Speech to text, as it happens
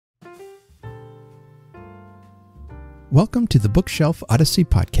Welcome to the Bookshelf Odyssey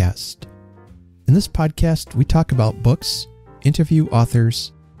podcast. In this podcast, we talk about books, interview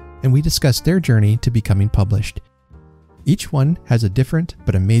authors, and we discuss their journey to becoming published. Each one has a different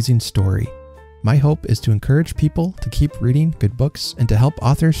but amazing story. My hope is to encourage people to keep reading good books and to help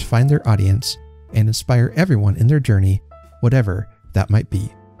authors find their audience and inspire everyone in their journey, whatever that might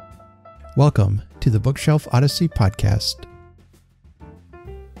be. Welcome to the Bookshelf Odyssey podcast.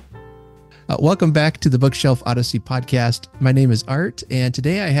 Welcome back to the Bookshelf Odyssey podcast. My name is Art, and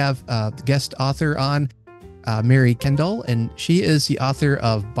today I have the guest author on, Mary Kendall, and she is the author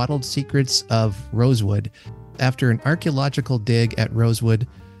of Bottled Secrets of Rosewood. After an archaeological dig at Rosewood,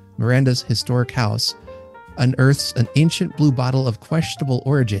 Miranda's historic house unearths an ancient blue bottle of questionable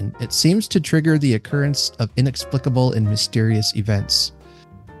origin. It seems to trigger the occurrence of inexplicable and mysterious events.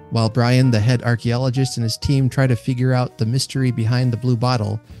 While Brian, the head archaeologist, and his team try to figure out the mystery behind the blue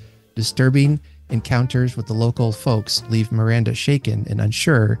bottle, disturbing encounters with the local folks leave Miranda shaken and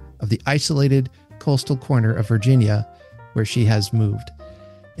unsure of the isolated coastal corner of Virginia where she has moved.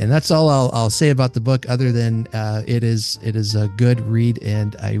 And that's all I'll say about the book, other than it is a good read,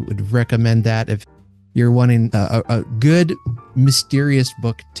 and I would recommend that if you're wanting a good mysterious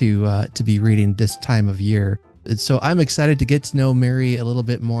book to be reading this time of year. And so I'm excited to get to know Mary a little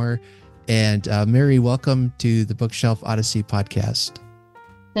bit more. And Mary, welcome to the Bookshelf Odyssey podcast.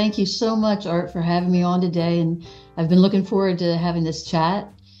 Thank you so much, Art, for having me on today. And I've been looking forward to having this chat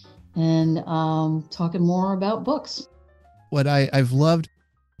and talking more about books. What I've loved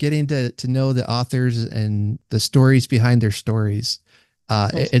getting to know the authors and the stories behind their stories.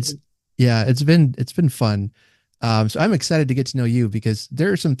 It's been fun. So I'm excited to get to know you, because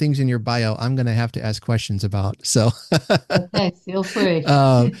there are some things in your bio I'm going to have to ask questions about. So okay, feel free.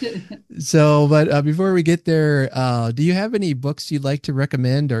 But before we get there, do you have any books you'd like to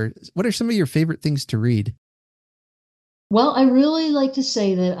recommend, or what are some of your favorite things to read? Well, I really like to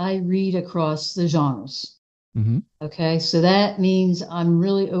say that I read across the genres. Mm-hmm. Okay, so that means I'm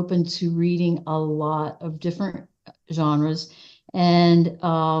really open to reading a lot of different genres, and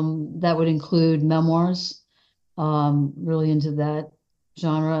that would include memoirs. Really into that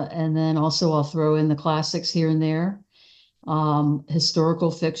genre. And then also I'll throw in the classics here and there.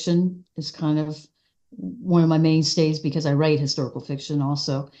 Historical fiction is kind of one of my mainstays because I write historical fiction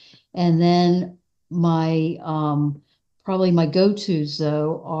also. And then my probably my go-tos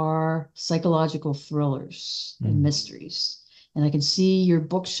though are psychological thrillers and mysteries. And I can see your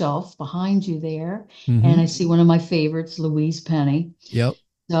bookshelf behind you there. Mm-hmm. And I see one of my favorites, Louise Penny. Yep.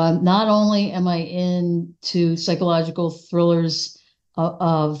 Not only am I into psychological thrillers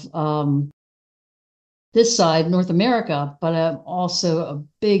of this side, North America, but I'm also a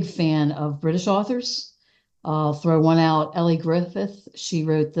big fan of British authors. I'll throw one out, Ellie Griffith. She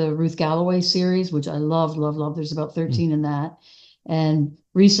wrote the Ruth Galloway series, which I love, love, love. There's about 13 in that. And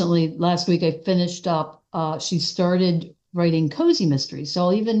recently, last week, I finished up, she started writing cozy mysteries. So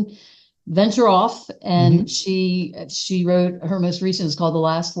I'll even venture off, and she wrote her most recent is called The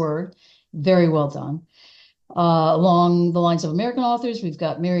Last Word. Very well done. Along the lines of American authors, we've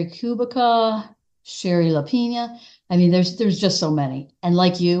got Mary Kubica, Sherry LaPena. I mean, there's just so many. And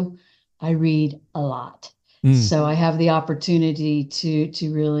like you, I read a lot. So I have the opportunity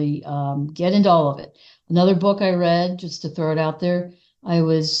to really get into all of it. Another book I read, just to throw it out there, I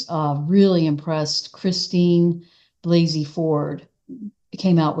was really impressed. Christine Blasey Ford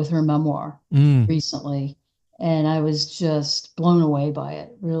came out with her memoir recently, and I was just blown away by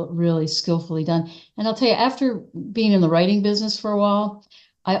it. Really skillfully done. And I'll tell you, after being in the writing business for a while,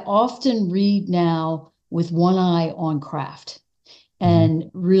 I often read now with one eye on craft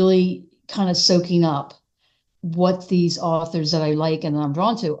and really kind of soaking up what these authors that I like and that I'm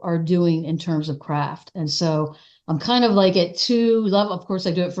drawn to are doing in terms of craft. And so I'm kind of like at two level. Of course,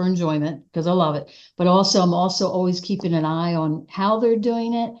 I do it for enjoyment because I love it, but also I'm also always keeping an eye on how they're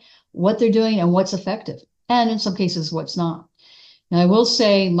doing it, what they're doing, and what's effective, and in some cases, what's not. Now, I will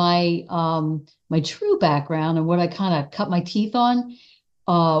say my true background and what I kind of cut my teeth on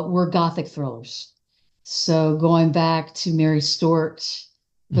were Gothic thrillers. So going back to Mary Stuart,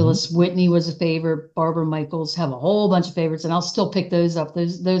 Phyllis Whitney was a favorite. Barbara Michaels, have a whole bunch of favorites, and I'll still pick those up.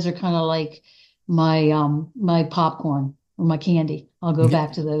 Those are kind of like my popcorn or my candy. I'll go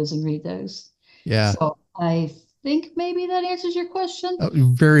back to those and read those. Yeah. So I think maybe that answers your question. Oh,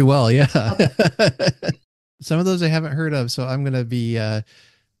 very well. Yeah. Okay. Some of those I haven't heard of, so I'm going to be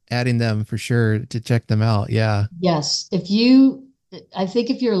adding them for sure to check them out. Yeah. Yes. I think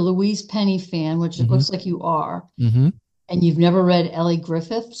if you're a Louise Penny fan, which it looks like you are, and you've never read Ellie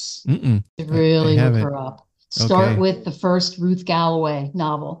Griffiths, you really look her up. Start with the first Ruth Galloway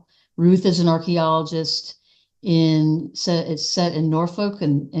novel. Ruth is an archaeologist it's set in Norfolk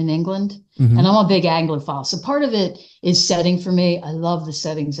in England. Hmm. And I'm a big Anglophile. So part of it is setting for me. I love the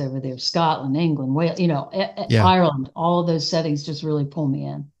settings over there. Scotland, England, Wales, Yeah. Ireland, all of those settings just really pull me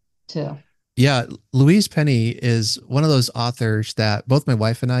in too. Yeah. Louise Penny is one of those authors that both my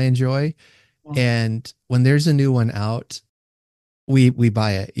wife and I enjoy. Yeah. And when there's a new one out, we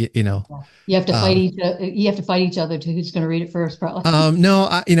buy it, Yeah. You have to fight Um, each other to who's going to read it first, probably. no,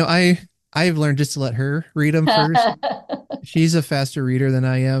 I've learned just to let her read them first. She's a faster reader than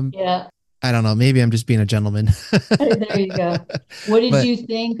I am. Yeah. I don't know. Maybe I'm just being a gentleman. There you go. What did But you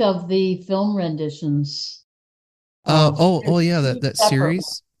think of the film renditions of oh yeah, two that separate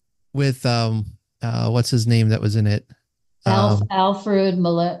series with what's his name that was in it? Alfred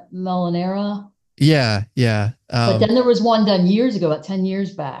Molinera? Yeah, yeah. But then there was one done years ago, about 10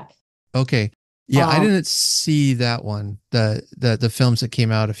 years back. Okay. Yeah, I Um, didn't see that one. The films that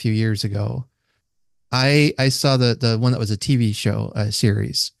came out a few years ago. I saw the one that was a TV show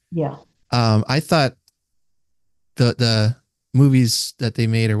series. yeah, I thought the movies that they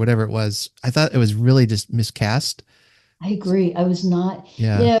made or whatever it was, I thought it was really just miscast. I agree. I was not,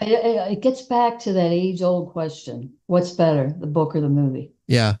 Yeah. it gets back to that age-old question. What's better, the book or the movie?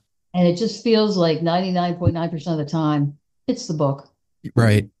 Yeah. And it just feels like 99.9% of the time, it's the book.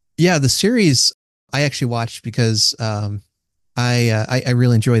 Right. Yeah, the series I actually watched because I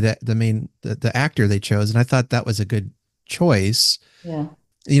really enjoy the actor they chose, and I thought that was a good choice. Yeah.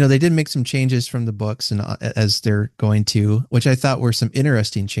 They did make some changes from the books and as they're going to, which I thought were some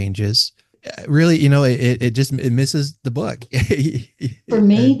interesting changes. Really, it misses the book. For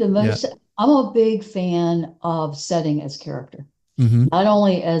me, And yeah. I'm a big fan of setting as character, Hmm. not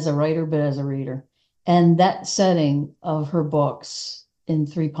only as a writer, but as a reader. And that setting of her books in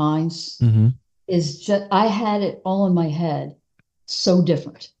Three Pines Hmm. is just, I had it all in my head, so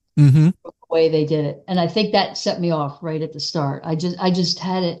different Hmm. from the way they did it. And I think that set me off right at the start. I just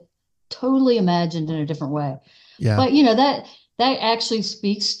had it totally imagined in a different way. Yeah. But that actually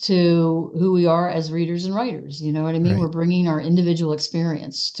speaks to who we are as readers and writers. You know what I mean? We're Right. bringing our individual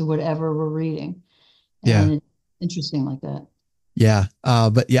experience to whatever we're reading, Yeah. and it's interesting like that. Yeah.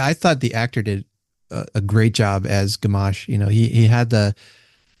 But yeah, I thought the actor did a great job as Gamache. He had the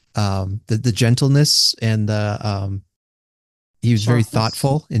gentleness and he was very Sharpness.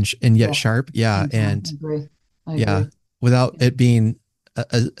 thoughtful and yet Yeah. sharp. Yeah. Same time. I And agree. I yeah, agree. without Yeah. it being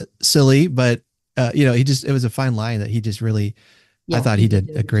silly, but it was a fine line that he just really, I Yeah, thought he he did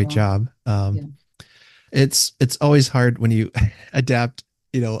did do a a good great job. job. Yeah. It's always hard when you adapt,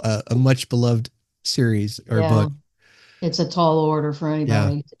 a much beloved series or Yeah. book. It's a tall order for Yeah.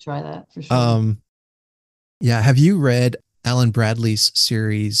 anybody to try that for sure. Um, yeah. Have you read Alan Bradley's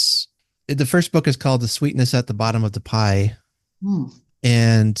series? The first book is called The Sweetness at the Bottom of the Pie. Hmm.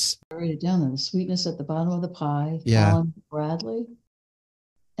 And Write it down there. The sweetness at the bottom of the pie. yeah, Alan Bradley,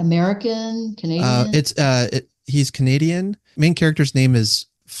 American, Canadian. he's Canadian. Main character's name is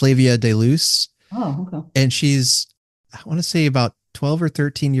Flavia DeLuce, Oh, okay. and she's, I want to say about 12 or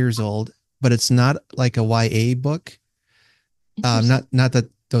 13 years old, but it's not like a YA book. Interesting. Not that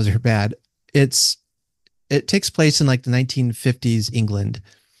those are bad. It takes place in like the 1950s England,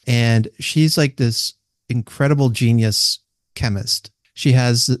 and she's like this incredible genius chemist. She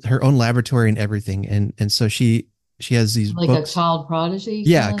has her own laboratory and everything, and so she has these Like a books. child prodigy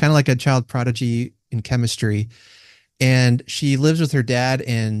Yeah, kind of. kind of like a child prodigy in chemistry. And she lives with her dad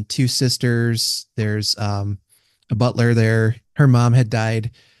and two sisters. There's a butler there. Her mom had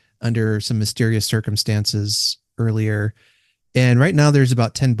died under some mysterious circumstances earlier. And right now there's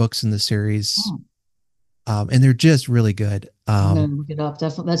about 10 books in the series. Oh, And they're just really good. I'm gonna look it up.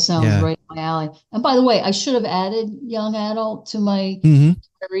 Definitely, that sounds Yeah. right up my alley. And by the way, I should have added young adult to my Hmm.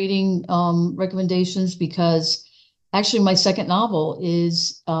 reading recommendations because actually my second novel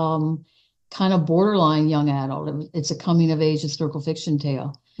is kind of borderline young adult. It's a coming of age historical fiction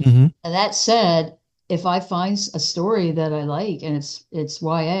tale. Hmm. And that said, if I find a story that I like and it's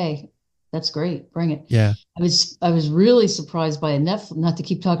YA, that's great. Bring it. Yeah. I was really surprised by a Netflix, not to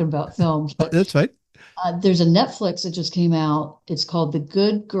keep talking about films, Oh, but that's fine. there's a Netflix that just came out. It's called The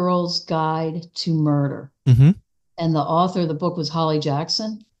Good Girl's Guide to Murder. Hmm. And the author of the book was Holly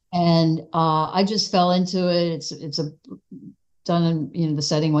Jackson. And I just fell into it. It's a done in, the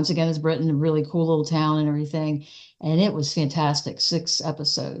setting once again is Britain, a really cool little town and everything. And it was fantastic. 6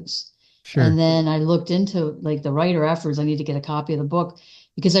 episodes. And Sure. then I looked into like the writer afterwards. I need to get a copy of the book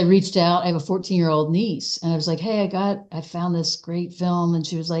because I reached out. I have a 14-year-old niece and I was like, hey, I found this great film. And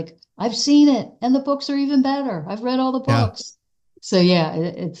she was like, I've seen it and the books are even better. I've read all the Yeah. books. So yeah,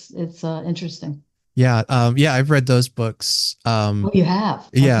 it's interesting. Yeah. Yeah. I've read those books. Oh, you have?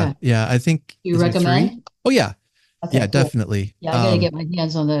 Yeah. Okay. Yeah. I think, Do you is there three? recommend? Oh yeah. Okay, Yeah, cool. definitely. Yeah, I got to get my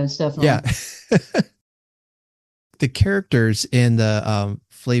hands on those, Yeah. definitely. The characters in the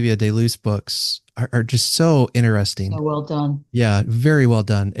Flavia de Luce books are just so interesting. So well done. Yeah, very well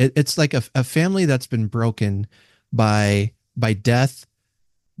done. It's like a family that's been broken by death,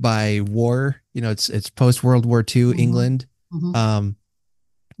 by war. You know, it's post World War II Hmm. England. Hmm. Um,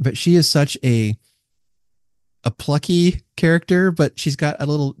 but she is such a plucky character, but she's got a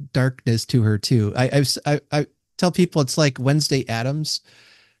little darkness to her too. I tell people it's like Wednesday Addams,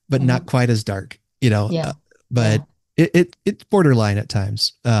 but not Hmm. quite as dark. You know, Yeah, but yeah, it's borderline at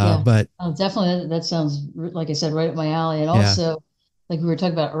times. yeah. But Oh, definitely. That sounds, like I said, right up my alley. And yeah, also, like we were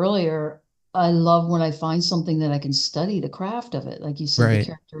talking about earlier, I love when I find something that I can study the craft of it. Like you said, the right.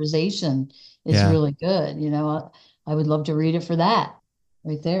 characterization is Yeah. really good. I would love to read it for that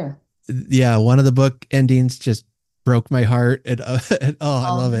right there. Yeah, one of the book endings just broke my heart, and oh, I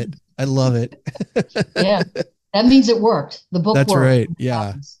love Um, it. I love it. yeah, that means it worked. The book That's worked right. when it Yeah.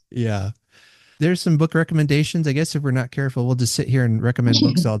 happens. Yeah. There's some book recommendations. I guess if we're not careful, we'll just sit here and recommend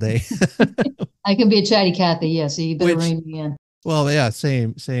books all day. I can be a chatty Cathy, yeah, so you better Which, rein me in. well, yeah,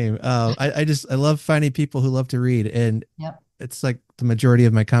 same, same. I love finding people who love to read, and Yep. it's like the majority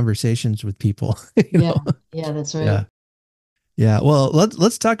of my conversations with people, you Yeah. know? Yeah, that's Yeah. right. Yeah. Well,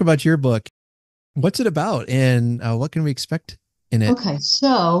 let's talk about your book. What's it about, and what can we expect in it? Okay,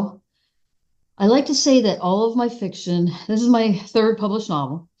 so I like to say that all of my fiction, this is my third published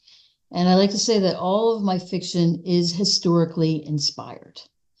novel, and I like to say that all of my fiction is historically inspired.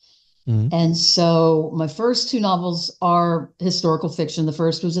 Mhm. And so my first two novels are historical fiction. The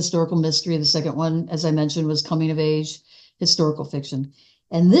first was historical mystery. The second one, as I mentioned, was coming of age historical fiction.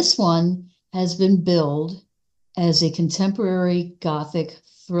 And this one has been billed as a contemporary Gothic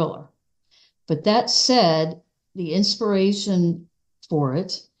thriller. But that said, the inspiration for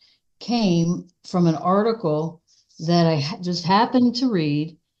it came from an article that I just happened to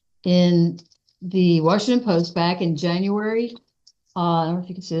read in the Washington Post back in January. I don't know if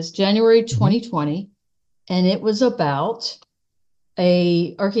you can see this, January Mhm. 2020, and it was about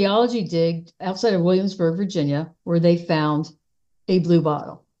a archaeology dig outside of Williamsburg, Virginia, where they found a blue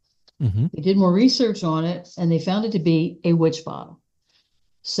bottle. Mhm. They did more research on it, and they found it to be a witch bottle.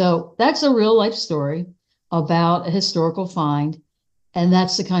 So that's a real life story about a historical find, and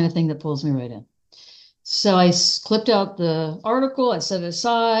that's the kind of thing that pulls me right in. So I clipped out the article, I set it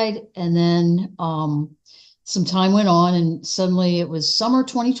aside, and then some time went on, and suddenly it was summer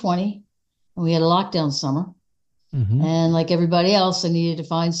 2020, and we had a lockdown summer. Mhm. And like everybody else, I needed to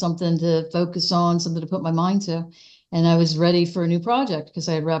find something to focus on, something to put my mind to. And I was ready for a new project because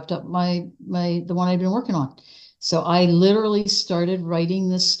I had wrapped up the one I'd been working on. So I literally started writing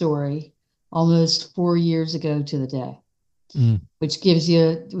this story almost 4 years ago to the day, Mm. which gives you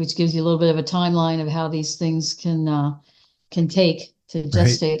a little bit of a timeline of how these things can take to Right.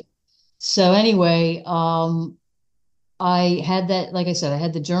 gestate. So anyway, I had that, like I said, I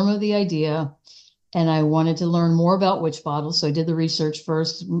had the germ of the idea and I wanted to learn more about witch bottles. So I did the research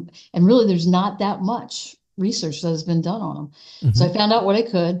first. And really, there's not that much research that has been done on them. So Mhm. I found out what I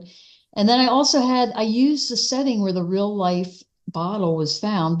could. And then I used the setting where the real life bottle was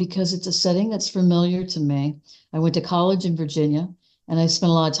found because it's a setting that's familiar to me. I went to college in Virginia and I spent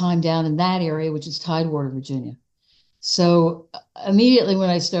a lot of time down in that area, which is Tidewater, Virginia. So immediately when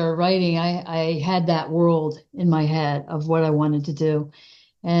I started writing, I had that world in my head of what I wanted to do.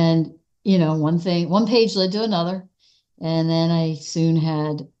 And, one page led to another. And then I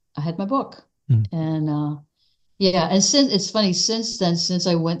had my book. Mm. And yeah, and since it's funny, since then, since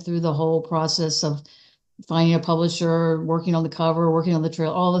I went through the whole process of finding a publisher, working on the cover, working on the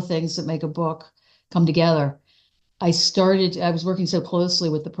trail, all the things that make a book come together, I was working so closely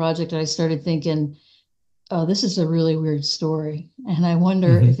with the project, and I started thinking, oh, this is a really weird story. And I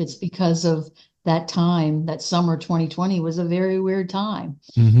wonder Mhm. if it's because of that time, that summer 2020 was a very weird time.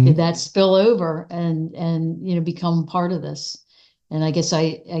 Did Mhm. that spill over and become part of this? And I guess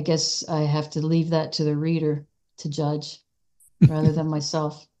I have to leave that to the reader to judge rather than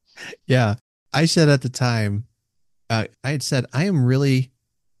myself. Yeah. I said at the time, I had said, I am really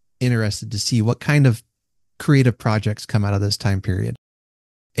interested to see what kind of creative projects come out of this time period.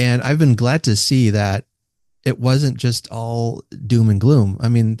 And I've been glad to see that it wasn't just all doom and gloom. I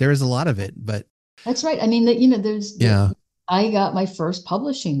mean, there is a lot of it, but That's right. I mean, there's the yeah, I got my first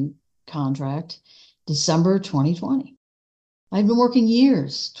publishing contract December 2020. I'd been working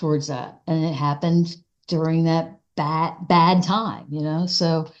years towards that, and it happened during that bad time.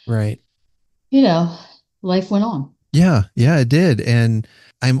 So, right. you know, life went on. Yeah, yeah, it did. And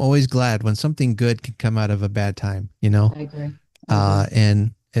I'm always glad when something good can come out of a bad time, you know? I agree. I agree.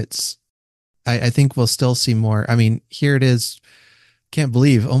 And it's I think we'll still see more. I mean, here it is. Can't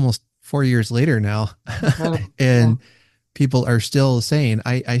believe almost 4 years later now. Incredible. Yeah. And people are still saying,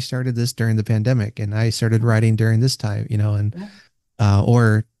 I started this during the pandemic and I started writing during this time, and, Yeah.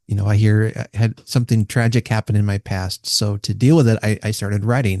 or, I hear I had something tragic happen in my past. So to deal with it, I started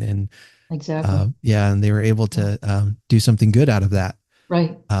writing and, Exactly. yeah, and they were able Yeah. to do something good out of that.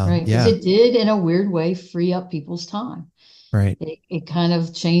 Right. Right. Because Yeah, it did, in a weird way, free up people's time. right. It kind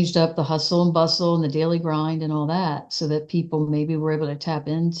of changed up the hustle and bustle and the daily grind and all that, so that people maybe were able to tap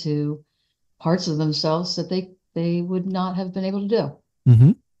into parts of themselves that they would not have been able to do Hmm.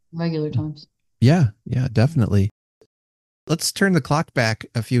 in regular times. Yeah, yeah, definitely. Let's turn the clock back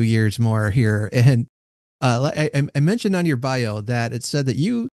a few years more here. And I mentioned on your bio that it said that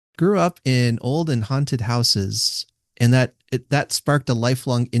you grew up in old and haunted houses, and that sparked a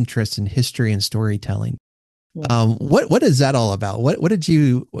lifelong interest in history and storytelling. Yeah. What is that all about? What did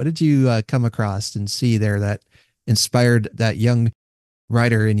you come across and see there that inspired that young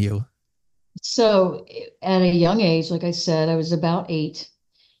writer in you? So at a young age, like I said, I was about 8,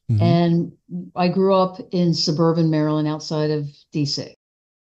 Hmm. and I grew up in suburban Maryland outside of DC.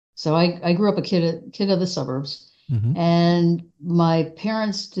 So I grew up a kid of the suburbs, Hmm. and my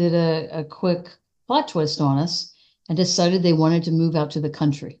parents did a quick plot twist on us and decided they wanted to move out to the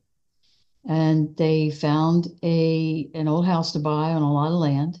country. And they found an old house to buy on a lot of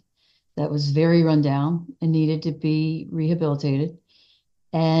land that was very run down and needed to be rehabilitated.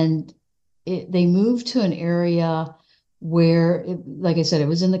 And they moved to an area where, like I said, it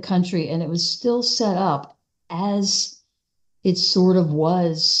was in the country and it was still set up as it sort of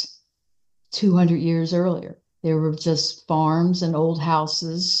was 200 years earlier. There were just farms and old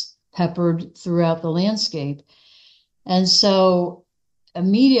houses peppered throughout the landscape. And so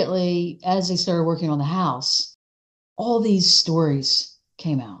immediately, as they started working on the house, all these stories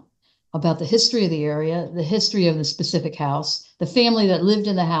came out about the history of the area, the history of the specific house. The family that lived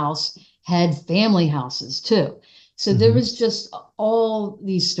in the house had family houses too. So there Hmm. was just all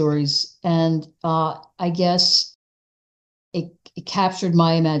these stories. And I guess it captured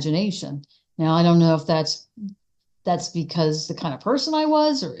my imagination. Now, I don't know if that's because the kind of person I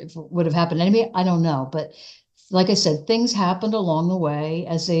was, or if it would have happened anyway. I don't know. But like I said, things happened along the way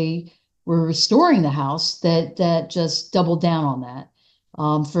as they were restoring the house that just doubled down on that.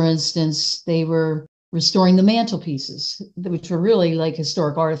 For instance, they were restoring the mantelpieces, which were really like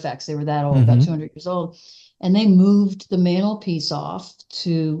historic artifacts. They were that old, about Hmm. 200 years old, and they moved the mantelpiece off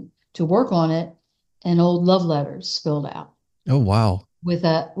to work on it, and old love letters spilled out Oh, wow. with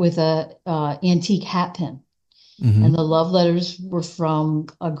a antique hat pin. Hmm. And the love letters were from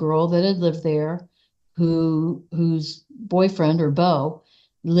a girl that had lived there, whose boyfriend or beau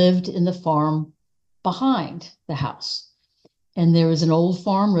lived in the farm behind the house. And there was an old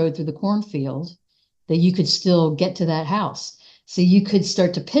farm road through the cornfield that you could still get to that house. So you could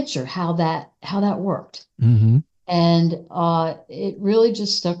start to picture how that worked. Hmm. And it really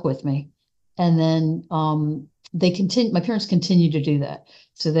just stuck with me. And then my parents continued to do that.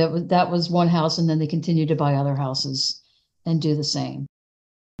 So that was one house, and then they continued to buy other houses and do the same.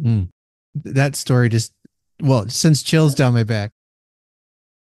 Mm. That story just, well, sends chills down my back.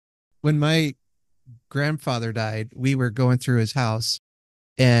 When my grandfather died, we were going through his house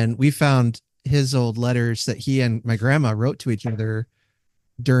and we found his old letters that he and my grandma wrote to each other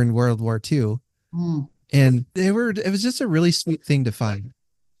during World War II. Mm, And it was just a really sweet thing to find.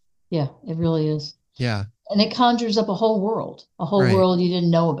 yeah, it really is. Yeah. And it conjures up a whole Right. world you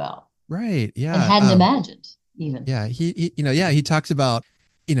didn't know about Right. and Yeah. hadn't imagined even. Yeah. Yeah, he talks about,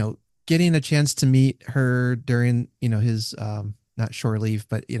 you know, getting a chance to meet her during, his, not shore leave,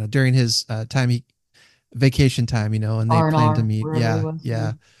 but, during his, vacation time, and they planned to R&R, meet. wherever he Yeah. was.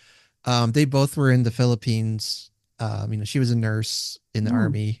 Yeah. Yeah. They both were in the Philippines. She was a nurse in the Mm,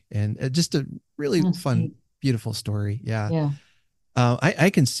 army, and just a really that's fun, neat. beautiful story. Yeah. Yeah. I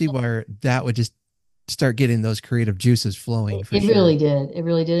can see where that would just start getting those creative juices flowing for It sure. really did. It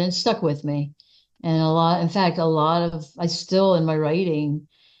really did. And it stuck with me. And in fact, I still in my writing,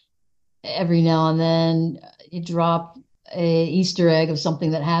 every now and then you drop a Easter egg of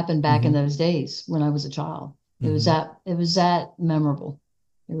something that happened back in Hmm. those days when I was a child. Hmm. It was that memorable.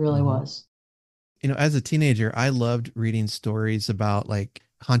 It really Hmm. was. As a teenager, I loved reading stories about like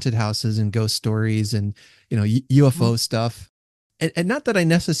haunted houses and ghost stories and, Mhm. UFO stuff. And not that I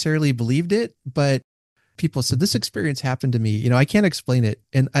necessarily believed it, but people said this experience happened to me. I can't explain it.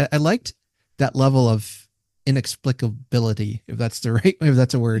 And I liked that level of inexplicability, if that's the right, if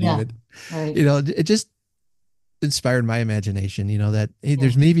that's a word Yeah. even. Right. It just inspired my imagination, that hey, Yeah.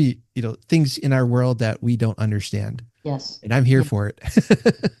 there's maybe, things in our world that we don't understand. Yes. And I'm here Yeah. for it.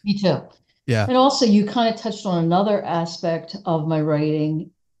 Me too. Yeah. And also, you kind of touched on another aspect of my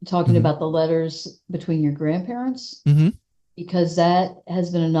writing, talking Hmm. about the letters between your grandparents, Hmm. because that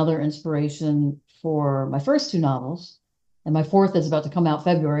has been another inspiration for my first two novels. And my fourth is about to come out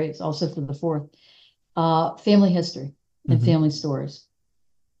February. It's also for the fourth. Family history and Hmm. family stories.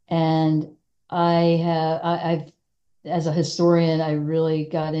 And I've, as a historian, I really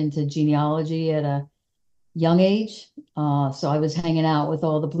got into genealogy at a young age. So I was hanging out with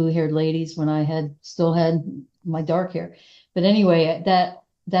all the blue-haired ladies when I had still had my dark hair. But anyway,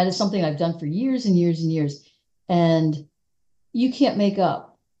 that is something I've done for years and years and years. And you can't make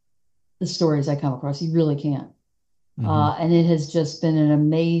up the stories I come across. You really can't. Hmm. And it has just been an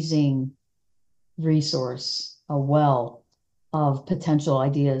amazing resource, a well of potential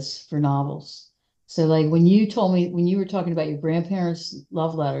ideas for novels. So, like when you told me, when you were talking about your grandparents'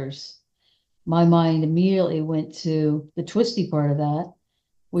 love letters, my mind immediately went to the twisty part of that,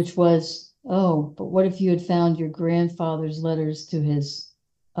 which was, oh, but what if you had found your grandfather's letters to his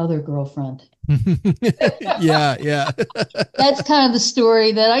other girlfriend? Yeah, yeah. That's kind of the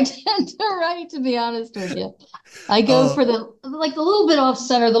story that I tend to write, to be honest with you. I go Oh, for the little bit off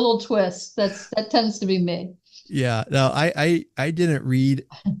center, the little twist. That tends to be me. yeah. No, I didn't read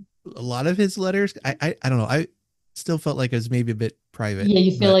a lot of his letters. I don't know. I still felt like it was maybe a bit private, Yeah,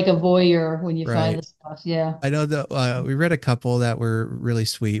 you feel but like a voyeur when you find right. the stuff. Yeah. I know that we read a couple that were really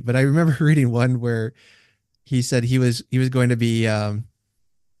sweet, but I remember reading one where he said he was going to be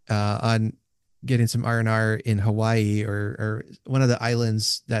on getting some R&R in Hawaii or one of the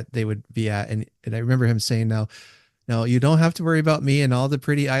islands that they would be at, and I remember him saying, "No, no, you don't have to worry about me and all the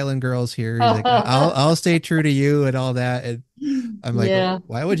pretty island girls here." He's like, "I'll stay true to you and all that." And I'm like, "Oh, Yeah.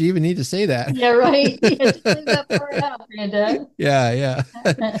 why would you even need to say that?" Yeah, right. Yeah, just leave that part out, Granddad. Yeah, yeah.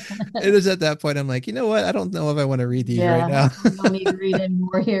 It was at that point I'm like, you know what? I don't know if I want to read these right Yeah, now. you don't need to read any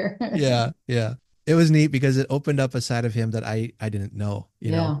more here. Yeah, yeah. It was neat because it opened up a side of him that I didn't know,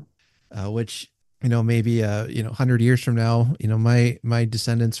 Yeah. which, maybe 100 years from now, my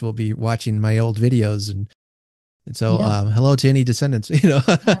descendants will be watching my old videos, and so Yeah. hello to any descendants, Yeah,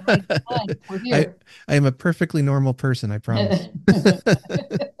 right. Hi, we're I here. I am a perfectly normal person, I promise.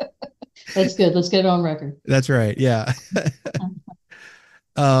 That's good. Let's get it on record. That's right. Yeah.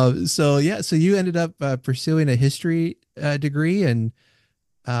 So yeah, so you ended up pursuing a history degree, and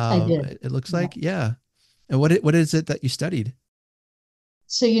I did. it looks Yeah. like, yeah. And what is it that you studied?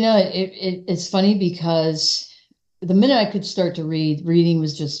 So, it's funny because the minute I could start to read, reading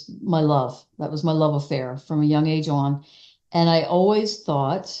was just my love. That was my love affair from a young age on. And I always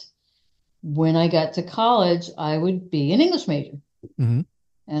thought when I got to college, I would be an English major. Hmm.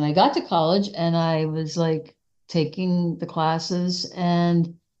 And I got to college and I was like taking the classes,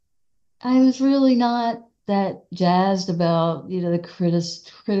 and I was really not that jazzed about, the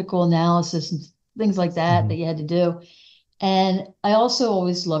critical analysis and things like that Hmm. that you had to do. And I also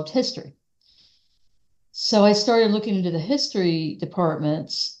always loved history. So I started looking into the history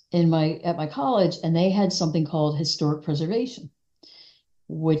departments at my college, and they had something called historic preservation,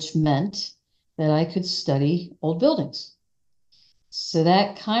 which meant that I could study old buildings. So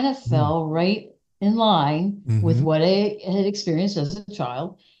that kind of fell right in line with Hmm. what I had experienced as a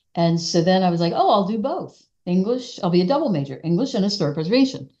child. And so then I was like, oh, I'll do both. English, I'll be a double major, English and historic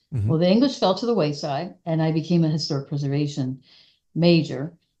preservation. Hmm. Well, the English fell to the wayside, and I became a historic preservation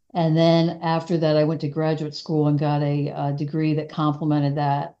major. And then after that, I went to graduate school and got a degree that complemented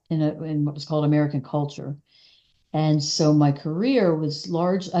that in what was called American culture. And so my career was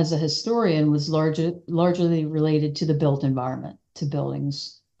large as a historian was largely related to the built environment, to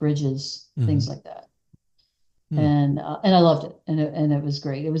buildings, bridges, Hmm. things like that. Hmm. And I loved it, and it was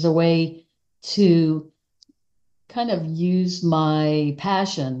great. It was a way to kind of use my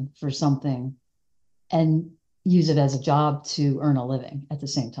passion for something and use it as a job to earn a living at the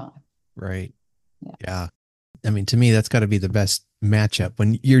same time. Right. Yeah, Yeah. I mean, to me, that's got to be the best matchup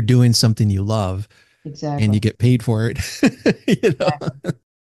when you're doing something you love and exactly. you get paid for it. you know, Exactly.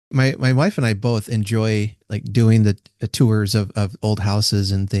 my wife and I both enjoy like doing the tours of old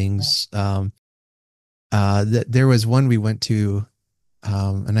houses and Yeah. things. There was one we went to,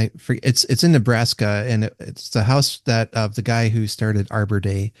 and I forget, it's in Nebraska, and it's the house that of the guy who started Arbor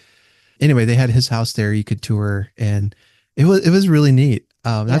Day. Anyway, they had his house there. You could tour, and it was really neat.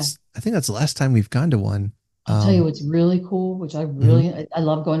 Yeah. I think that's the last time we've gone to one. I'll tell you Um, what's really cool, which mhm. I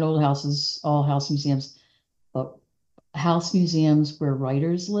love going to old houses, all house museums, but house museums where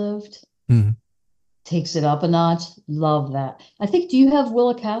writers lived Mhm. takes it up a notch. Love that. I think, do you have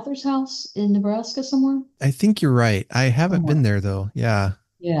Willa Cather's house in Nebraska somewhere? I think you're right. I haven't been Somewhere. there though. Yeah.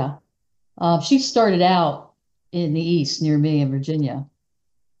 Yeah. She started out in the East near me in Virginia.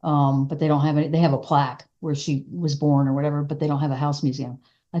 But they don't have any. They have a plaque where she was born or whatever, but they don't have a house museum.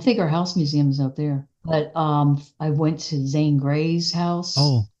 I think our house museum is up there. But I went to Zane Grey's house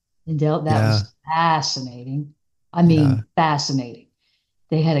Oh, in Del. That yeah. was fascinating. I Yeah. mean, fascinating.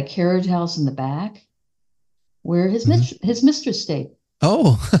 They had a carriage house in the back where Mhm. his mistress stayed.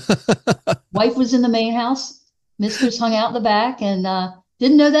 Oh, Wife was in the main house. Mistress hung out in the back, and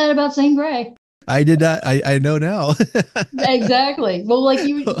didn't know that about Zane Grey. I did not. I know now. Exactly. Well, like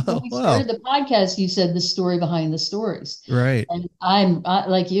when we started Wow. the podcast, you said the story behind the stories. Right. And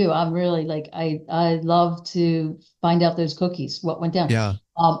like you, I'm really like, I love to find out those cookies, what went down. Yeah.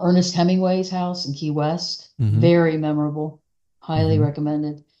 Ernest Hemingway's house in Key West, Hmm. very memorable, highly Hmm.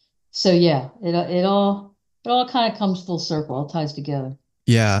 recommended. So yeah, it all kind of comes full circle, all ties together.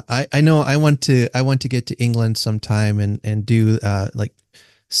 Yeah. I know I want to get to England sometime and do like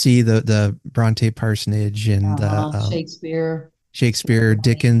see the Bronte parsonage and the Shakespeare. Shakespeare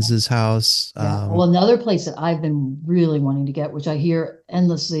Dickens's house. Yeah. Well, another place that I've been really wanting to get, which I hear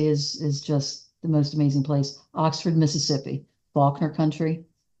endlessly, is just the most amazing place, Oxford, Mississippi, Faulkner country.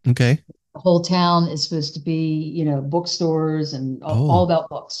 Okay. The whole town is supposed to be, bookstores and all Oh, about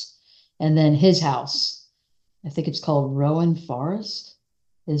books. And then his house, I think it's called Rowan Forest,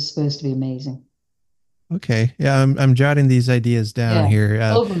 is supposed to be amazing. okay. Yeah, I'm jotting these ideas down Yeah. here.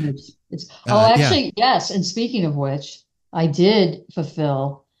 Pilgrimage. Oh, Yeah. actually, yes. And speaking of which, I did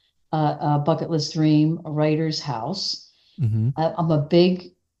fulfill a bucket list dream, a writer's house. Hmm. I'm a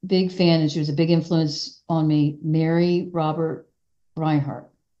big fan, and she was a big influence on me. Mary Robert Reinhardt.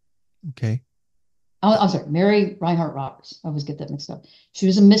 Okay. I'm sorry, Mary Reinhardt Roberts. I always get that mixed up. She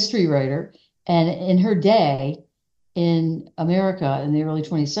was a mystery writer, and in her day in America in the early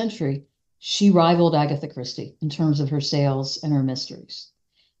 20th century, she rivaled Agatha Christie in terms of her sales and her mysteries.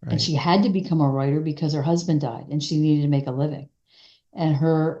 And Right. she had to become a writer because her husband died, and she needed to make a living. And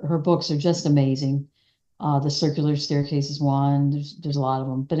her books are just amazing. The Circular Staircase is one. There's a lot of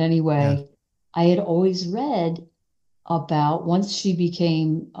them. But Yeah. anyway, I had always read about once she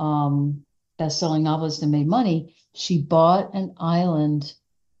became best-selling novelist and made money, she bought an island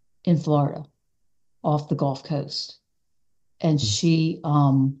in Florida off the Gulf Coast, and Mm. she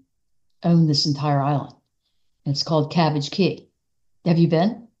owned this entire island. It's called Cabbage Key. Have you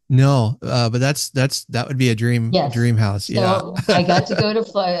been? No, but that would be a Yes. dream house. Yeah. So I got to go to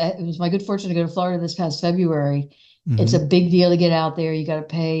Florida. It was my good fortune to go to Florida this past February. It's Hmm. a big deal to get out there. You got to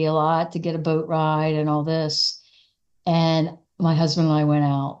pay a lot to get a boat ride and all this. And my husband and I went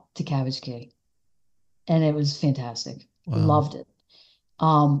out to Cabbage Key, and it was fantastic. Wow. Loved it.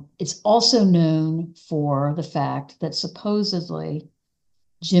 It's also known for the fact that supposedly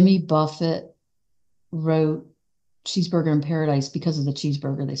Jimmy Buffett wrote Cheeseburger in Paradise because of the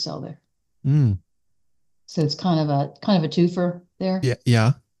cheeseburger they sell there. Mm. So it's kind of a twofer there. Yeah.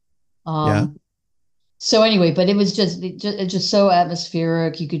 Yeah. Yeah. Um, so anyway, but it was just so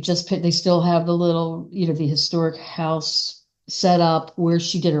atmospheric. You could just pick, they still have the little, the historic house set up where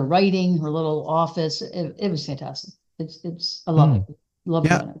she did her writing, her little office. It was fantastic. I love Mm. it. Love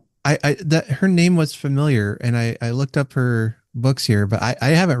Yeah. doing it. I that her name was familiar, and I looked up her books here, but I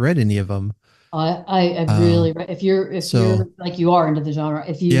haven't read any of them. I Um. really, if you're So like you are into the genre,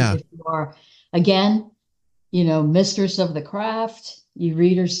 yeah. if you are, again, mistress of the craft, you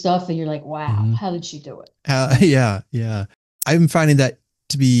read her stuff and you're like, wow, Hmm. how did she do it? So Yeah. Yeah. I'm finding that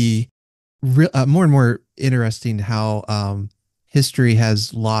to be more and more interesting how history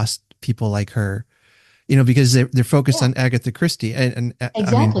has lost people like her, because they're focused yeah, on Agatha Christie, and I mean,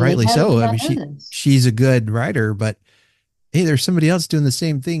 exactly. They rightly kind of so. do I mean, not know this. she's a good writer, but hey, there's somebody else doing the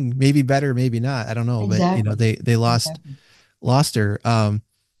same thing, maybe better, maybe not. I don't know, but Exactly. they Exactly. lost her.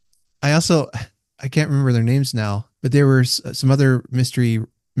 I also I can't remember their names now, but there were some other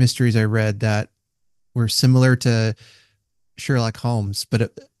mysteries I read that were similar to Sherlock Holmes, but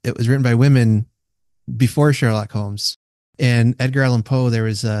it was written by women before Sherlock Holmes. And Edgar Allan Poe, there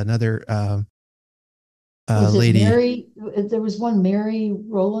was another Was it lady, Mary? There was one Mary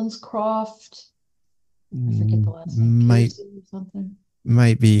Rowlandscroft. I forget the last name. might Piercy or something.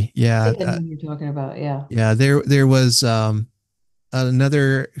 might be, I yeah, think I know who you're talking about. Yeah. yeah. There was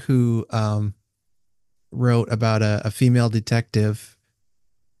another who wrote about a female detective.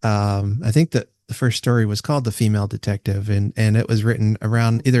 I think that the first story was called The Female Detective, and it was written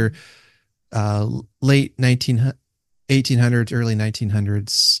around either late 1800s, early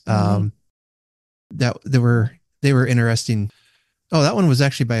 1900s. Oh, neat. That they were interesting. Oh, that one was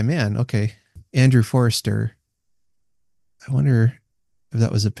actually by a man. Okay, Andrew Forrester. I wonder if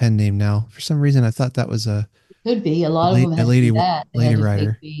that was a pen name now. For some reason, I thought that was Could be. A lot of them a had to do lady that. lady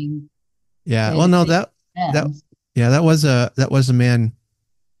writer. They Yeah. had Well, to no, fake that men. yeah, that was a man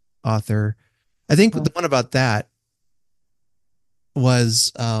author. I think Huh. the one about that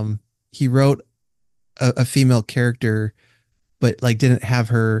was he wrote a female character, but like didn't have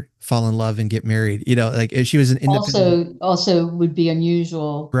her fall in love and get married. You know, like she was an independent. Also would be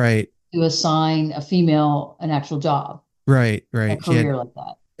unusual Right, to assign a female an actual job, right, a right. She had career like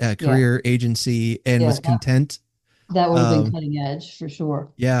that. a Yeah. career agency and Yeah. was content. That would have been Um, cutting edge for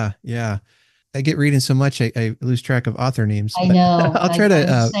sure. yeah, yeah. I get reading so much, I lose track of author names, I but know. I'll try to. I'm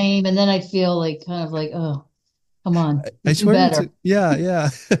the same. And then I feel like kind of like, oh, come on, I do swear it's better. yeah, yeah,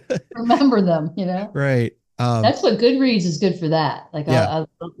 Remember them, you know? right. That's what Goodreads is good for that. Like Yeah,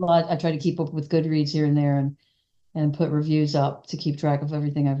 I try to keep up with Goodreads here and there and put reviews up to keep track of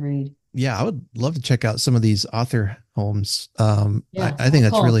everything I've read. yeah. I would love to check out some of these author homes. Yeah, I think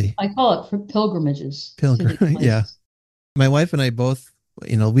that's really I call it pilgrimages to pilgrim. these Yeah, places. my wife and I both,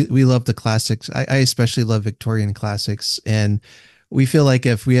 we love the classics. I especially love Victorian classics, and we feel like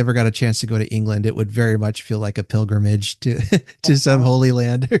if we ever got a chance to go to England, it would very much feel like a pilgrimage to to some Oh, holy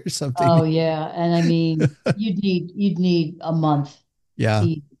land or something. oh yeah, and I mean, you'd need a month, Yeah,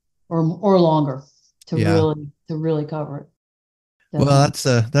 eat, or longer yeah. to really cover it. Well,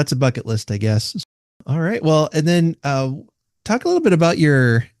 Definitely. that's a bucket list, I guess. All right. Well, and then talk a little bit about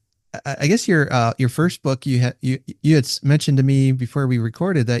your, I guess your first book. You had mentioned to me before we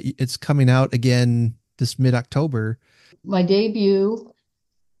recorded that it's coming out again this mid-October. My debut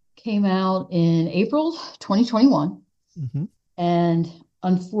came out in April 2021, Hmm. and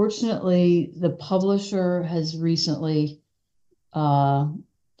unfortunately, the publisher has recently uh,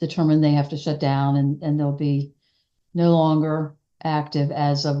 determined they have to shut down and they'll be no longer active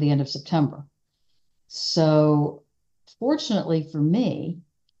as of the end of September. So, fortunately for me,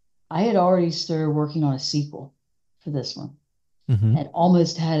 I had already started working on a sequel for this one Hmm. and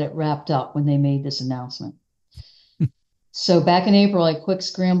almost had it wrapped up when they made this announcement. So back in April, I quick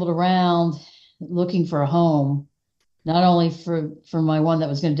scrambled around looking for a home, not only for my one that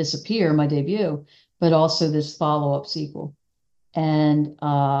was going to disappear, my debut, but also this follow-up sequel. And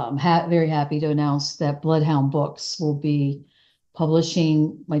I'm very happy to announce that Bloodhound Books will be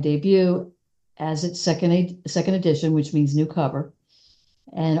publishing my debut as its second edition, which means new cover.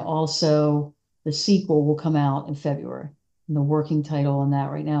 And also the sequel will come out in February. And the working title on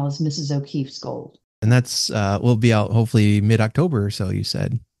that right now is Mrs. O'Keefe's Gold. And that's will be out hopefully mid-October or so, you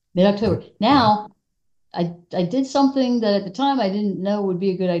said. Mid-October. Yeah. Now, I did something that at the time I didn't know would be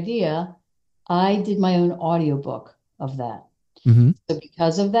a good idea. I did my own audiobook of that. Hmm. So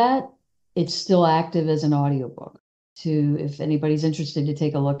because of that, it's still active as an audiobook to if anybody's interested to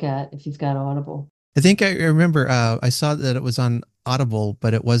take a look at if you've got Audible. I think I remember I saw that it was on Audible,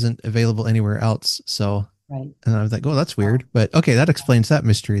 but it wasn't available anywhere else. So, Right. and I was like, oh, that's Um, weird. But okay, that explains that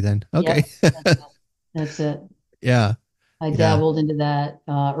mystery then. Okay. yep. That's it. That's it. Yeah. I Yeah. dabbled into that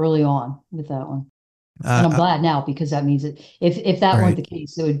early on with that one. And Uh, I'm uh, glad now because that means that if that weren't right. the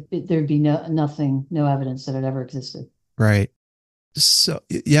case, there'd be nothing, no evidence that it ever existed. Right. So,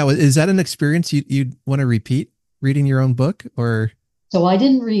 yeah, is that an experience you'd want to repeat reading your own book or? So I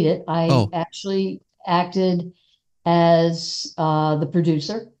didn't read it. I Oh. actually acted as the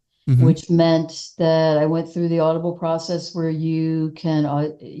producer, Hmm. which meant that I went through the Audible process where you can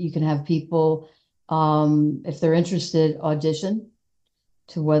have people, if they're interested, audition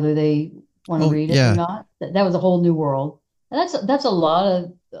to whether they want to Oh, read it or yeah. not. That was a whole new world, and that's a lot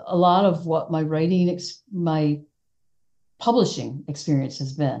of what my publishing experience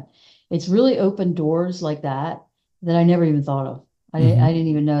has been. It's really opened doors like that that I never even thought of. Hmm. I didn't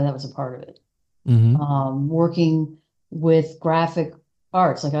even know that was a part of it. Hmm. Working with graphic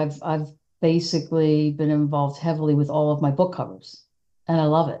arts, like I've basically been involved heavily with all of my book covers, and I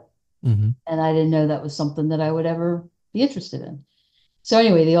love it. Hmm. And I didn't know that was something that I would ever be interested in. So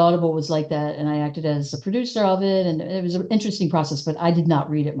anyway, the Audible was like that, and I acted as a producer of it, and it was an interesting process, but I did not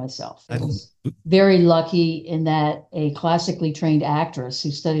read it myself. I I, was very lucky in that a classically trained actress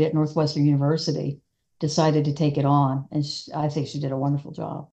who studied at Northwestern University decided to take it on, and I think she did a wonderful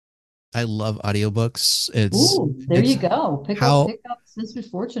job. I love audiobooks. Ooh, there It's you go. how, Pick up Sister's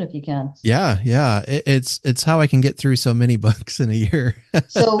Fortune if you can. yeah, yeah. It's how I can get through so many books in a year.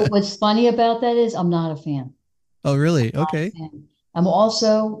 So what's funny about that is I'm not a fan. Oh, really? Not Okay. a fan. I'm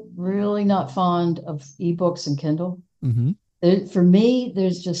also really not fond of ebooks and Kindle. Hmm. For me,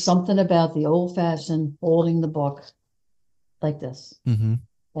 there's just something about the old fashioned holding the book like this. Hmm.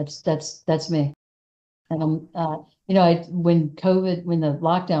 That's me. And when the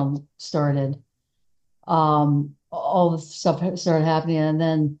lockdown started, all the stuff started happening, and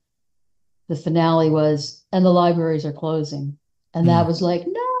then the finale was, and the libraries are closing, and that Mm. was like,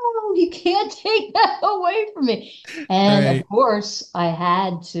 no, you can't take that away from me. And of Right. course, I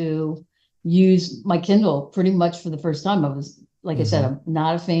had to use my Kindle pretty much for the first time. I was, like I said, Hmm. I'm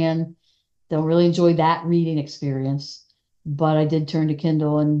not a fan, don't really enjoy that reading experience, but I did turn to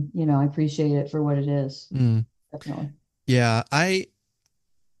Kindle and, I appreciate it for what it is. Mm. Definitely. Yeah, I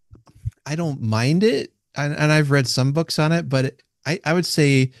don't mind it, and I've read some books on it, but I would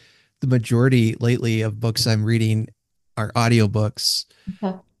say the majority lately of books I'm reading are audiobooks.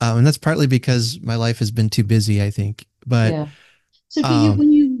 Okay. And that's partly because my life has been too busy, I think. But Yeah. So do you, um,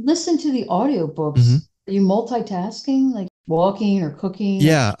 when you listen to the mhm. audiobooks, are you multitasking, like walking or cooking? Or,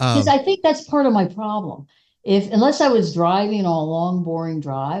 Yeah, because I think that's part of my problem. If, unless I was driving on a long, boring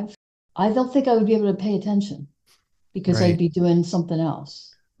drive, I don't think I would be able to pay attention because I'd right, be doing something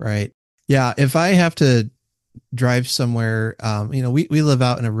else. right. Yeah, if I have to drive somewhere, we live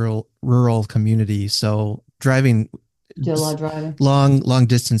out in a rural community, so driving Do a lot of driving. long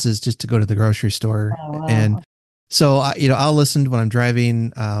distances just to go to the grocery store. Oh, And wow. so I'll listen when I'm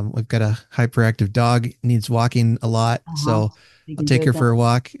driving. We've got a hyperactive dog, needs walking a lot, Uh-huh. so You I'll can do take it her for a then.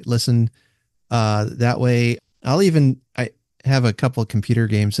 walk, listen that way. I have a couple of computer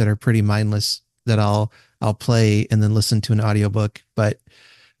games that are pretty mindless that I'll play and then listen to an audiobook. But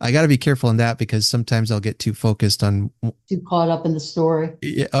I got to be careful in that because sometimes I'll get too focused on, Too caught up in the story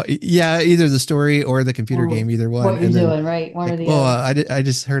yeah, either the story or the computer or game, either one. what you're And then doing, right? One or like, the oh, other. I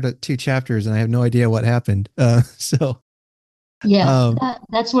just heard two chapters and I have no idea what happened. So Yeah, um,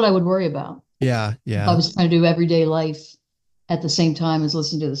 that's what I would worry about yeah, if I yeah. was trying to do everyday life at the same time as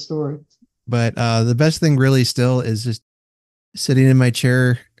listen to the story. But the best thing really still is just sitting in my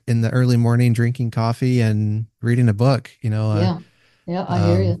chair in the early morning, drinking coffee and reading a book. Yeah. Yeah, I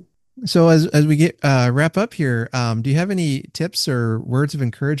hear Um, you. so as we get wrap up here, do you have any tips or words of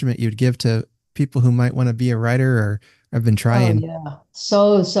encouragement you'd give to people who might want to be a writer or have been Oh trying? yeah.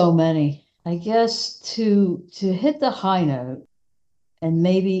 So many. I guess to hit the high note and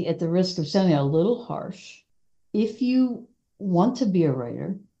maybe at the risk of sounding a little harsh, if you want to be a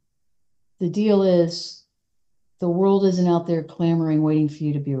writer, the deal is the world isn't out there clamoring waiting for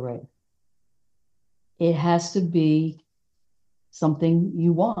you to be a writer. It has to be something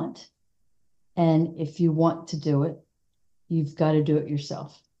you want. And if you want to do it, you've got to do it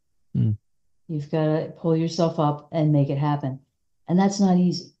yourself. Hmm. You've got to pull yourself up and make it happen. And that's not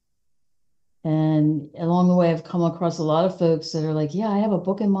easy. And along the way, I've come across a lot of folks that are like, yeah, I have a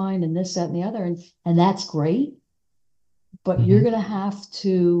book in mind and this, that, and the other. And that's great, but you're Hmm. going to have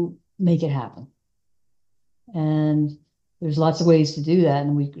to make it happen. And there's lots of ways to do that.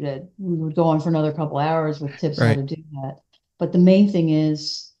 And we would go on for another couple hours with tips how Right. to do that. But the main thing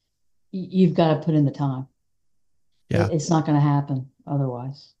is you've got to put in the time. Yeah. It's not going to happen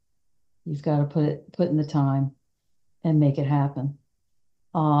otherwise. You've got to put in the time and make it happen.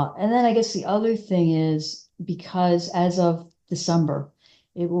 And then I guess the other thing is because as of December,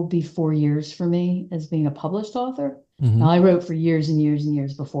 it will be 4 years for me as being a published author. Hmm. Now, I wrote for years and years and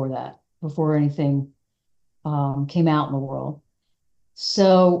years before that, before anything came out in the world.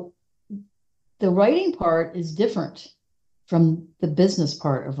 So the writing part is different from the business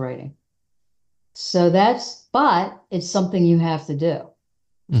part of writing. But it's something you have to do.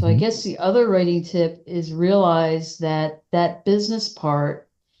 So I Hmm. guess the other writing tip is realize that that business part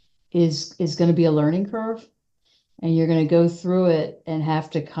is going to be a learning curve and you're going to go through it and have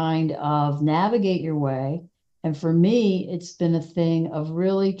to kind of navigate your way. And for me, it's been a thing of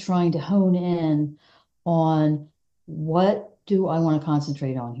really trying to hone in on what do I want to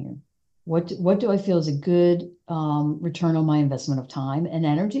concentrate on here? What do I feel is a good return on my investment of time and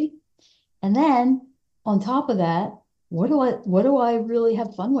energy? And then on top of that, what do I really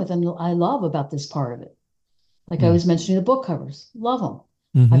have fun with and I love about this part of it? Like I was mentioning the book covers, love them.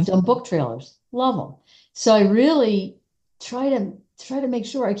 Hmm. I've done book trailers, love them. So I really try to make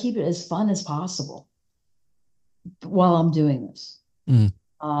sure I keep it as fun as possible while I'm doing this. Hmm.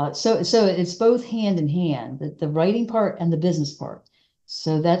 So it's both hand in hand, the writing part and the business part.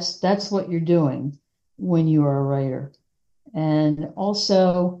 So that's what you're doing when you are a writer. And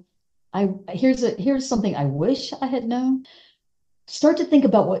also, here's something I wish I had known. Start to think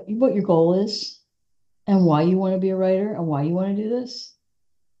about what your goal is and why you want to be a writer and why you want to do this.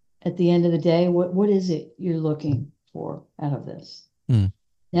 At the end of the day, what is it you're looking for out of this? Hmm.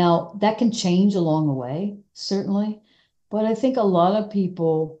 Now, that can change along the way, certainly, but I think a lot of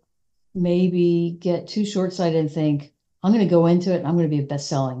people maybe get too short-sighted and think, I'm going to go into it and I'm going to be a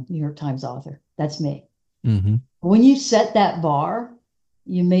best-selling New York Times author. That's me. Hmm. When you set that bar,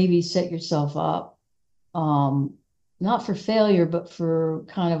 you maybe set yourself up, um, not for failure, but for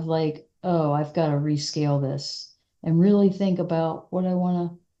kind of like, oh, I've got to rescale this and really think about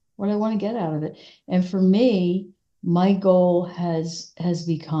what I want to get out of it. And for me, my goal has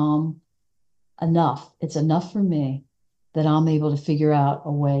become enough. It's enough for me that I'm able to figure out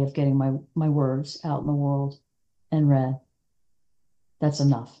a way of getting my words out in the world and read. That's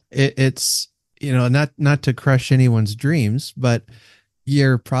enough. It's, not to crush anyone's dreams, but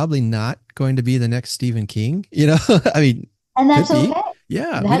you're probably not going to be the next Stephen King, I mean, And could that's be. okay.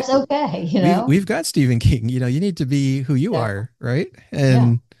 Yeah, That's okay, we've got Stephen King. You need to be who you Exactly. are, right? Yeah.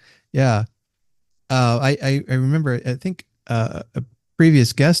 And yeah, I remember, I think a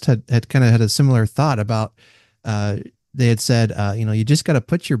previous guest had kind of had a similar thought about, uh, they had said, you just got to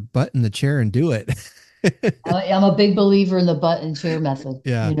put your butt in the chair and do it. I'm a big believer in the butt and chair method.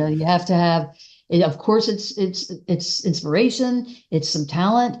 Yeah, You have to have it. Of course, it's inspiration, it's some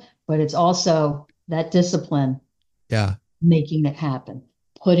talent, but it's also that discipline, yeah, making it happen,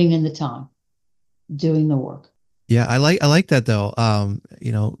 putting in the time, doing the work. yeah. I like that though.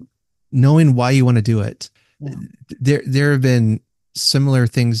 Knowing why you want to do it. Yeah. There have been similar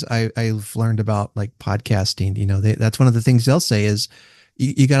things I've learned about, like podcasting. That's one of the things they'll say is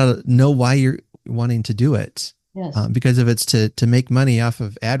you got to know why you're wanting to do it. Yes. Because if it's to make money off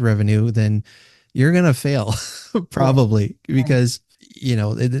of ad revenue, then you're gonna fail Right. probably, Right. because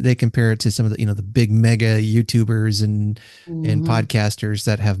they compare it to some of the the big mega YouTubers and Hmm. podcasters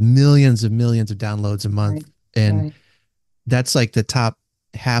that have millions of downloads a month, Right. and Right. that's like the top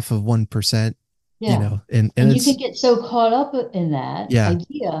half of 1%. Yeah. And And you can it's, get so caught up in that yeah.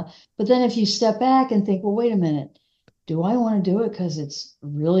 idea, but then if you step back and think, well, wait a minute, do I want to do it because it's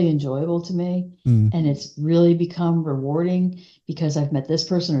really enjoyable to me Mm, and it's really become rewarding because I've met this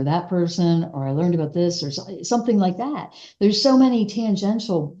person or that person or I learned about this or something like that. There's so many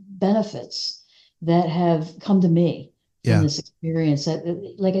tangential benefits that have come to me from yeah, this experience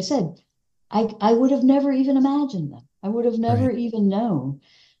that, like I said, I would have never even imagined them. I would have never right. even known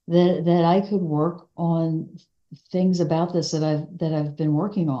that I could work on things about this that I've been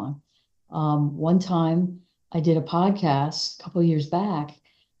working on. One time I did a podcast a couple of years back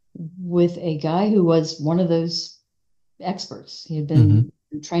with a guy who was one of those experts. He had Hmm.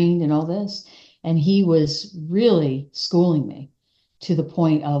 been trained in all this, and he was really schooling me to the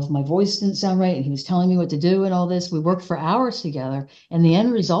point of my voice didn't sound right, and he was telling me what to do and all this. We worked for hours together, and the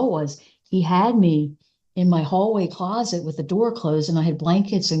end result was he had me in my hallway closet with the door closed, and I had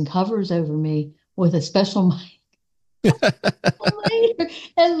blankets and covers over me with a special mic.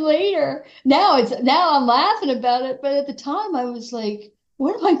 And later, now I'm laughing about it, but at the time I was like,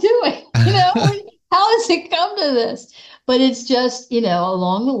 what am I doing? How has it come to this? But it's just,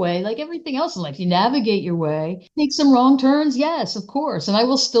 along the way, like everything else in life, you navigate your way, take some wrong turns, yes, of course, and I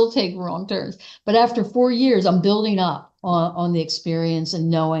will still take wrong turns. But after 4 years, I'm building up on the experience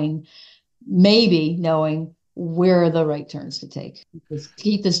and maybe knowing where are the right turns to take. Just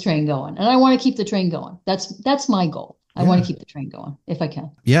keep this train going, and I want to keep the train going. That's my goal. I want Yeah. to keep the train going if I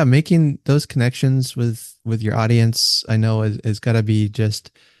can. Yeah, making those connections with your audience, I know is got to be just,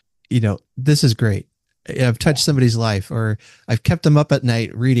 this is great. I've touched Yeah. somebody's life, or I've kept them up at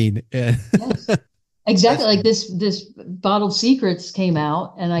night reading. Yes. Exactly. That's Like good. this bottled secrets came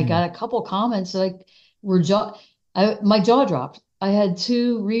out, and I Mm. got a couple comments that were my jaw dropped. I had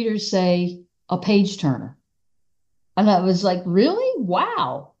two readers say a page turner, and I was like, really?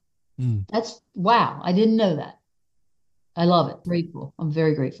 Wow. Mm. That's wow. I didn't know that. I love it. Grateful. I'm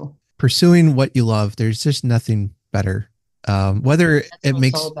very grateful. Pursuing what you love, there's just nothing better. Whether That's it what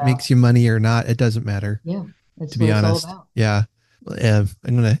it's all makes about. you money or not, it doesn't matter, Yeah, that's to be what it's all honest. about. Yeah.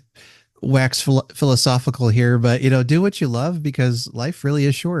 I'm gonna wax philosophical here, but do what you love, because life really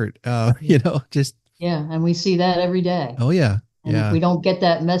is short. Yeah. Just, Yeah, and we see that every day. oh yeah, And if yeah, we don't get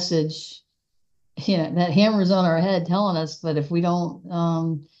that message, that hammer's on our head telling us, but if we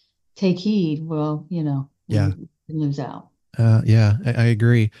don't take heed, well, yeah, we can lose out. yeah. I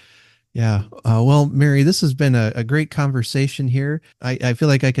agree. Yeah. Well, Mary, this has been a great conversation here. I feel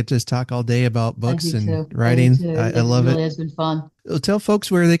like I could just talk all day about I books do and too. I do writing. too. I It love really it. has been fun. Tell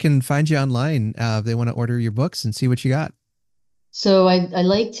folks where they can find you online, if they want to order your books and see what you got. So I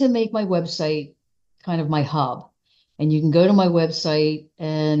like to make my website kind of my hub. And you can go to my website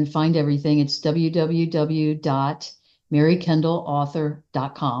and find everything. It's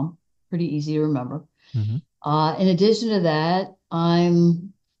www.marykendallauthor.com. Pretty easy to remember. Hmm. In addition to that, I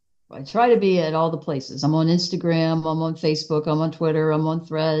try to be at all the places. I'm on Instagram, I'm on Facebook, I'm on Twitter, I'm on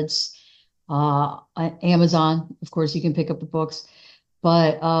Threads, Amazon. Of course, you can pick up the books.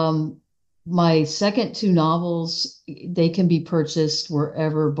 But my second two novels, they can be purchased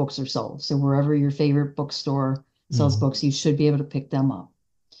wherever books are sold. So wherever your favorite bookstore sells Hmm. books, you should be able to pick them up.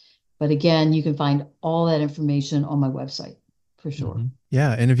 But again, you can find all that information on my website for sure. Hmm.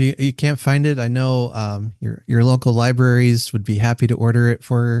 Yeah, and if you can't find it, I know your local libraries would be happy to order it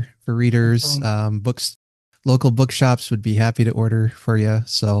for That's readers. right. Local bookshops would be happy to order for you.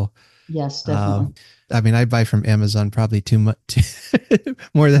 So, Yes, um, definitely. I mean, I buy from Amazon probably too much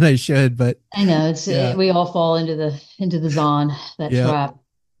more than I should, but I know yeah, we all fall into the zon, that yeah, trap.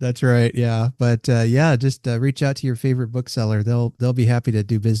 that's right. Yeah, but yeah, just reach out to your favorite bookseller. They'll be happy to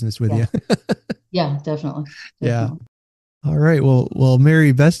do business with Yeah. you. Yeah, definitely. Yeah. Definitely. All right. Well,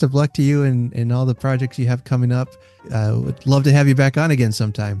 Mary, best of luck to you and all the projects you have coming up. Would love to have you back on again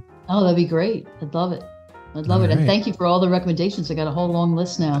sometime. Oh, that'd be great. I'd love it. I'd All love it. And right. thank you for all the recommendations. I got a whole long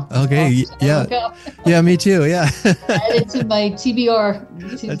list now of Okay. authors I gotta Yeah. look up. Yeah, me too. Yeah. Add it to my TBR,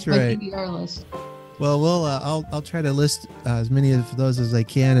 That's my right. TBR list. Well, I'll try to list as many of those as I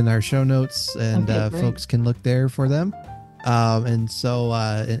can in our show notes, and Okay, great. folks can look there for them. And so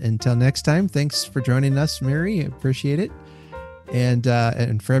until next time, thanks for joining us, Mary. Appreciate it. And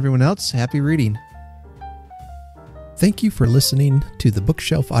for everyone else, happy reading. Thank you for listening to the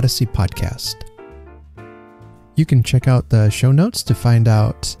Bookshelf Odyssey podcast. You can check out the show notes to find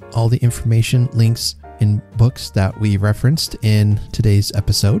out all the information, links, and books that we referenced in today's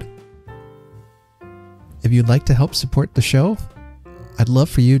episode. If you'd like to help support the show, I'd love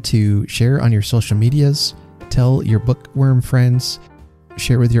for you to share on your social medias, tell your bookworm friends,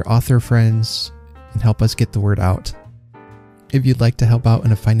 share with your author friends, and help us get the word out. If you'd like to help out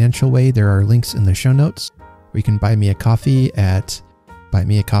in a financial way, there are links in the show notes. You can buy me a coffee at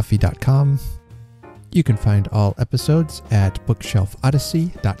buymeacoffee.com. You can find all episodes at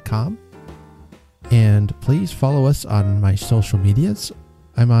bookshelfodyssey.com. And please follow us on my social medias.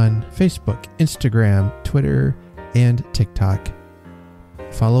 I'm on Facebook, Instagram, Twitter, and TikTok.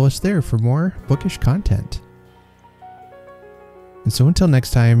 Follow us there for more bookish content. And so until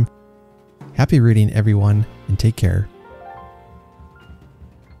next time, happy reading, everyone, and take care.